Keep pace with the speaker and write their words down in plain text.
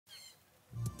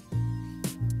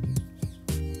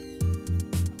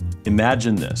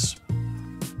Imagine this.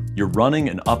 You're running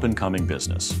an up-and-coming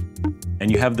business,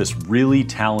 and you have this really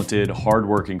talented,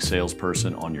 hardworking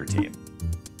salesperson on your team.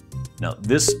 Now,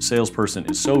 this salesperson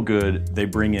is so good, they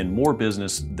bring in more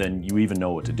business than you even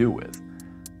know what to do with.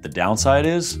 The downside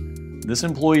is, this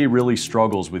employee really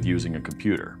struggles with using a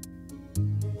computer.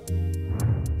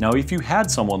 Now, if you had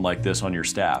someone like this on your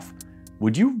staff,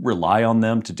 would you rely on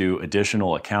them to do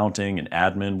additional accounting and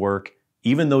admin work,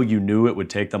 even though you knew it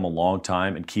would take them a long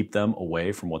time and keep them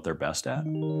away from what they're best at?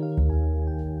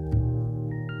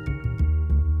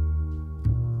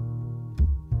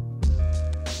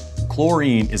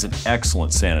 Chlorine is an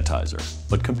excellent sanitizer,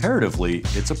 but comparatively,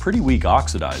 it's a pretty weak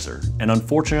oxidizer, and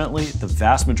unfortunately, the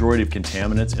vast majority of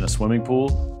contaminants in a swimming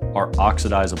pool are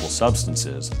oxidizable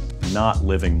substances, not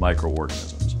living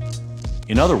microorganisms.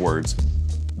 In other words,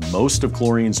 most of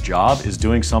chlorine's job is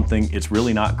doing something it's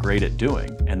really not great at doing,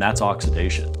 and that's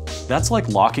oxidation. That's like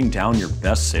locking down your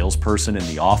best salesperson in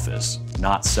the office,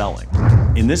 not selling.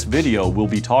 In this video, we'll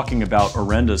be talking about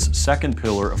Orenda's second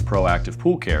pillar of proactive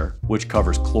pool care, which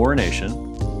covers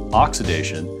chlorination,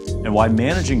 oxidation, and why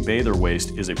managing bather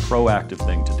waste is a proactive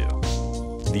thing to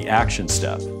do. The action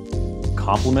step: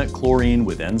 complement chlorine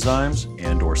with enzymes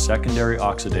and/or secondary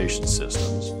oxidation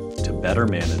systems to better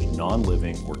manage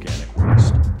non-living organic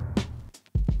waste.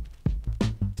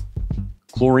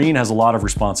 Chlorine has a lot of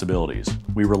responsibilities.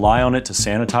 We rely on it to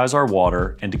sanitize our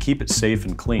water and to keep it safe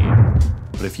and clean.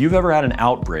 But if you've ever had an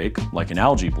outbreak, like an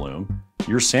algae bloom,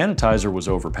 your sanitizer was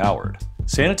overpowered.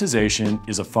 Sanitization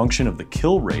is a function of the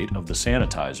kill rate of the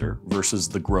sanitizer versus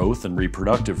the growth and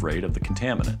reproductive rate of the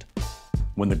contaminant.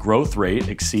 When the growth rate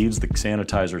exceeds the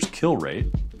sanitizer's kill rate,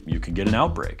 you can get an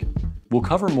outbreak. We'll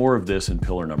cover more of this in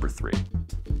pillar number 3.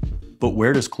 But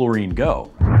where does chlorine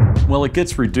go? Well, it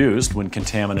gets reduced when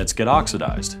contaminants get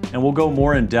oxidized, and we'll go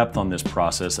more in depth on this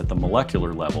process at the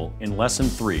molecular level in lesson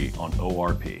 3 on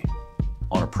ORP.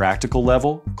 On a practical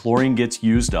level, chlorine gets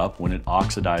used up when it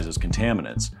oxidizes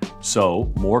contaminants,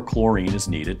 so more chlorine is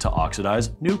needed to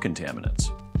oxidize new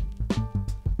contaminants.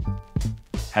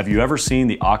 Have you ever seen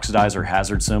the oxidizer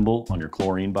hazard symbol on your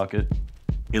chlorine bucket?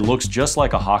 It looks just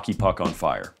like a hockey puck on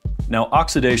fire. Now,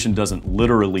 oxidation doesn't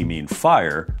literally mean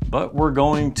fire, but we're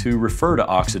going to refer to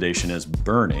oxidation as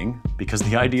burning because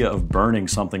the idea of burning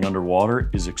something underwater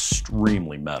is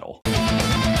extremely metal.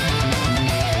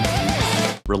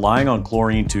 Relying on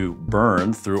chlorine to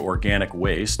burn through organic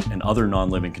waste and other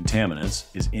non-living contaminants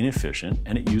is inefficient,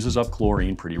 and it uses up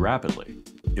chlorine pretty rapidly.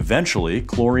 Eventually,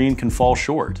 chlorine can fall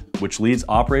short, which leads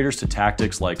operators to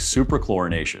tactics like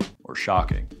suprachlorination or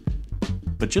shocking.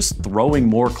 But just throwing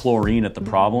more chlorine at the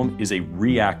problem is a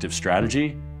reactive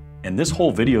strategy, and this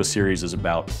whole video series is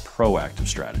about proactive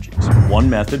strategies. One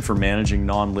method for managing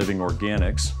non-living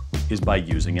organics is by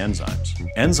using enzymes.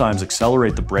 Enzymes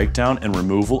accelerate the breakdown and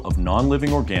removal of non-living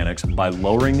organics by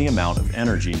lowering the amount of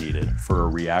energy needed for a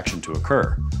reaction to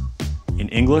occur. In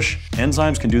English,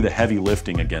 enzymes can do the heavy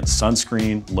lifting against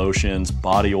sunscreen, lotions,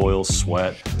 body oils,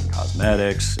 sweat,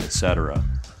 cosmetics, etc.,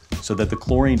 so that the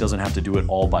chlorine doesn't have to do it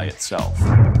all by itself.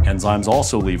 Enzymes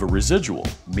also leave a residual,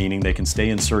 meaning they can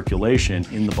stay in circulation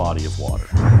in the body of water.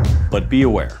 But be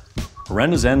aware,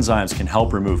 Orenda's enzymes can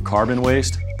help remove carbon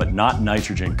waste, but not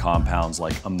nitrogen compounds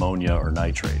like ammonia or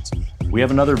nitrates. We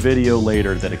have another video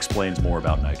later that explains more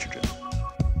about nitrogen.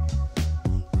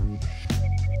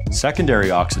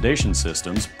 Secondary oxidation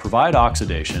systems provide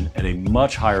oxidation at a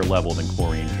much higher level than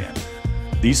chlorine can.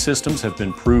 These systems have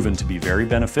been proven to be very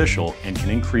beneficial and can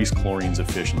increase chlorine's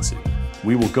efficiency.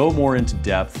 We will go more into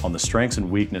depth on the strengths and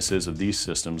weaknesses of these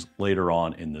systems later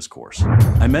on in this course.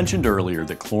 I mentioned earlier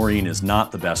that chlorine is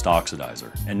not the best oxidizer,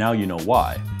 and now you know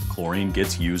why. Chlorine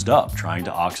gets used up trying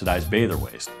to oxidize bather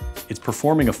waste. It's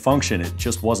performing a function it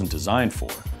just wasn't designed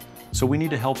for, so we need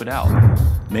to help it out.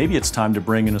 Maybe it's time to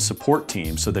bring in a support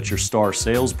team so that your star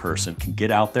salesperson can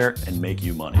get out there and make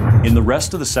you money. In the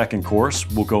rest of the second course,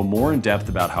 we'll go more in depth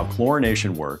about how chlorination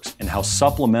works and how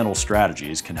supplemental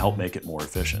strategies can help make it more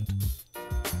efficient.